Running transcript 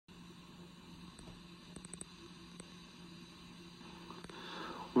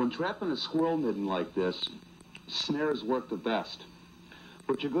When trapping a squirrel midden like this, snares work the best.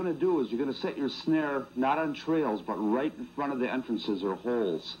 What you're going to do is you're going to set your snare not on trails, but right in front of the entrances or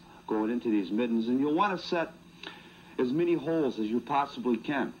holes going into these middens. And you'll want to set as many holes as you possibly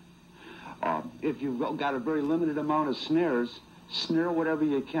can. If you've got a very limited amount of snares, snare whatever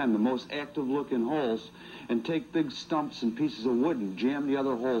you can, the most active looking holes, and take big stumps and pieces of wood and jam the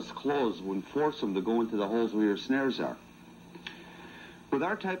other holes closed and force them to go into the holes where your snares are. With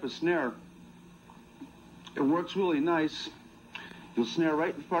our type of snare, it works really nice. You'll snare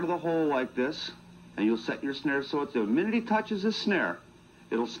right in front of the hole like this, and you'll set your snare so it's the minute he touches the snare,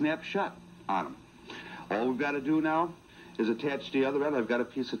 it'll snap shut on him. All we've got to do now is attach the other end. I've got a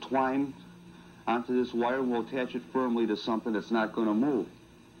piece of twine onto this wire, and we'll attach it firmly to something that's not going to move.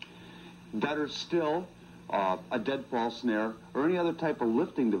 Better still, a deadfall snare or any other type of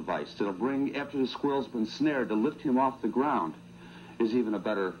lifting device that'll bring, after the squirrel's been snared, to lift him off the ground is even a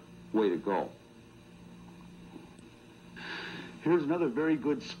better way to go. Here's another very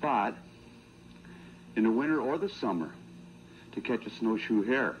good spot in the winter or the summer to catch a snowshoe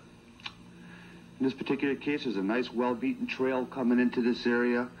hare. In this particular case, there's a nice well-beaten trail coming into this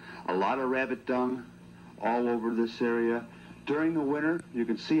area, a lot of rabbit dung all over this area. During the winter, you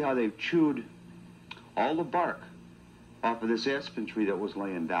can see how they've chewed all the bark off of this aspen tree that was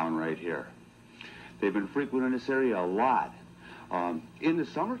laying down right here. They've been frequenting this area a lot. In the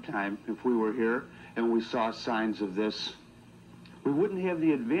summertime, if we were here and we saw signs of this, we wouldn't have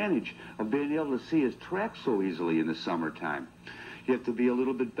the advantage of being able to see his tracks so easily in the summertime. You have to be a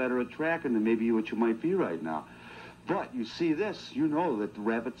little bit better at tracking than maybe what you might be right now. But you see this, you know that the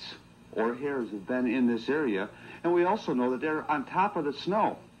rabbits or hares have been in this area, and we also know that they're on top of the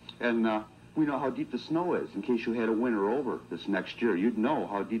snow. And we know how deep the snow is. In case you had a winter over this next year, you'd know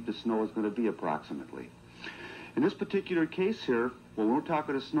how deep the snow is going to be approximately. In this particular case here, when we're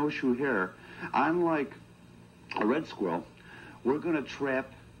talking a snowshoe hare, unlike a red squirrel, we're going to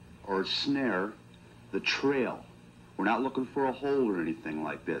trap or snare the trail. We're not looking for a hole or anything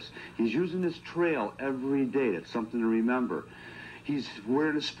like this. He's using this trail every day. That's something to remember. We're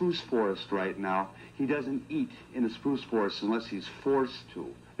in a spruce forest right now. He doesn't eat in a spruce forest unless he's forced to.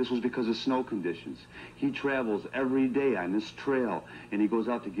 This was because of snow conditions. He travels every day on this trail, and he goes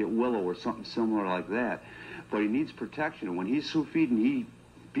out to get willow or something similar like that. But he needs protection, and when he's through feeding, he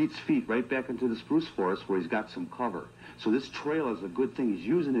beats feet right back into the spruce forest where he's got some cover. So this trail is a good thing. He's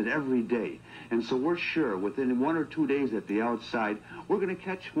using it every day. And so we're sure within 1 or 2 days at the outside, we're going to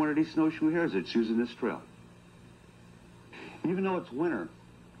catch one of these snowshoe hares that's using this trail. Even though it's winter,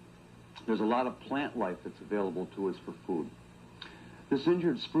 there's a lot of plant life that's available to us for food. This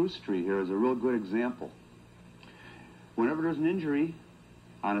injured spruce tree here is a real good example. Whenever there's an injury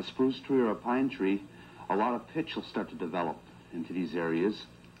on a spruce tree or a pine tree, a lot of pitch will start to develop into these areas,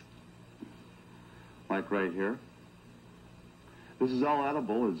 like right here. This is all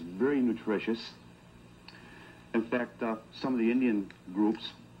edible. It's very nutritious. In fact, some of the Indian groups,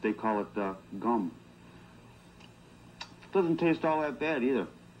 they call it gum. Doesn't taste all that bad either.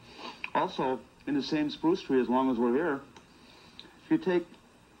 Also, in the same spruce tree, as long as we're here, if you take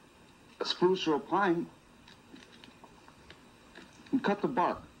a spruce or a pine and cut the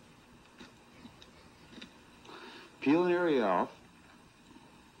bark, peel an area off,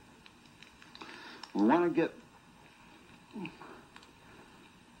 we want to get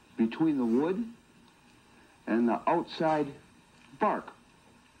between the wood and the outside bark.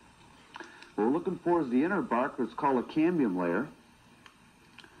 What we're looking for is the inner bark. It's called a cambium layer.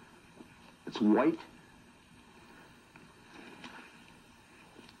 It's white.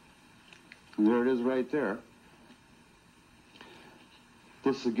 And there it is right there.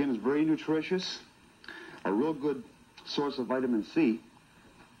 This, again, is very nutritious. A real good source of vitamin C.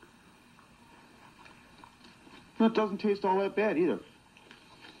 And it doesn't taste all that bad either.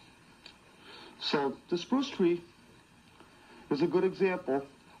 So the spruce tree is a good example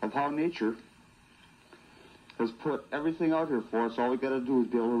of how nature has put everything out here for us. All we got to do is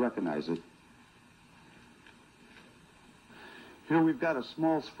be able to recognize it. Here we've got a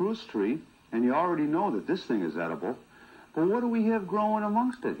small spruce tree, and you already know that this thing is edible. But what do we have growing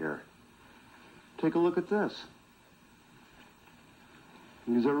amongst it here? Take a look at this.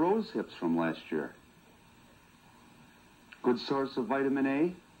 These are rose hips from last year. Good source of vitamin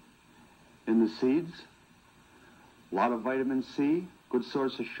A in the seeds. A lot of vitamin C, good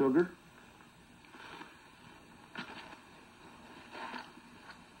source of sugar.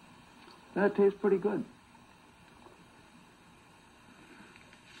 That tastes pretty good.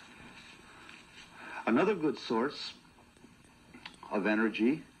 Another good source of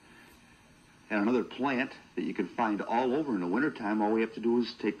energy And another plant that you can find all over in the wintertime, all we have to do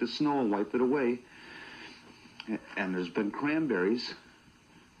is take the snow and wipe it away. And there's been cranberries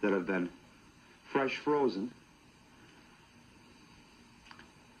that have been fresh frozen.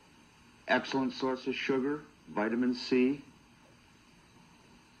 Excellent source of sugar, vitamin C.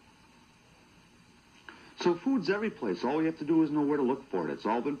 So food's every place. All we have to do is know where to look for it. It's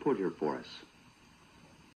all been put here for us.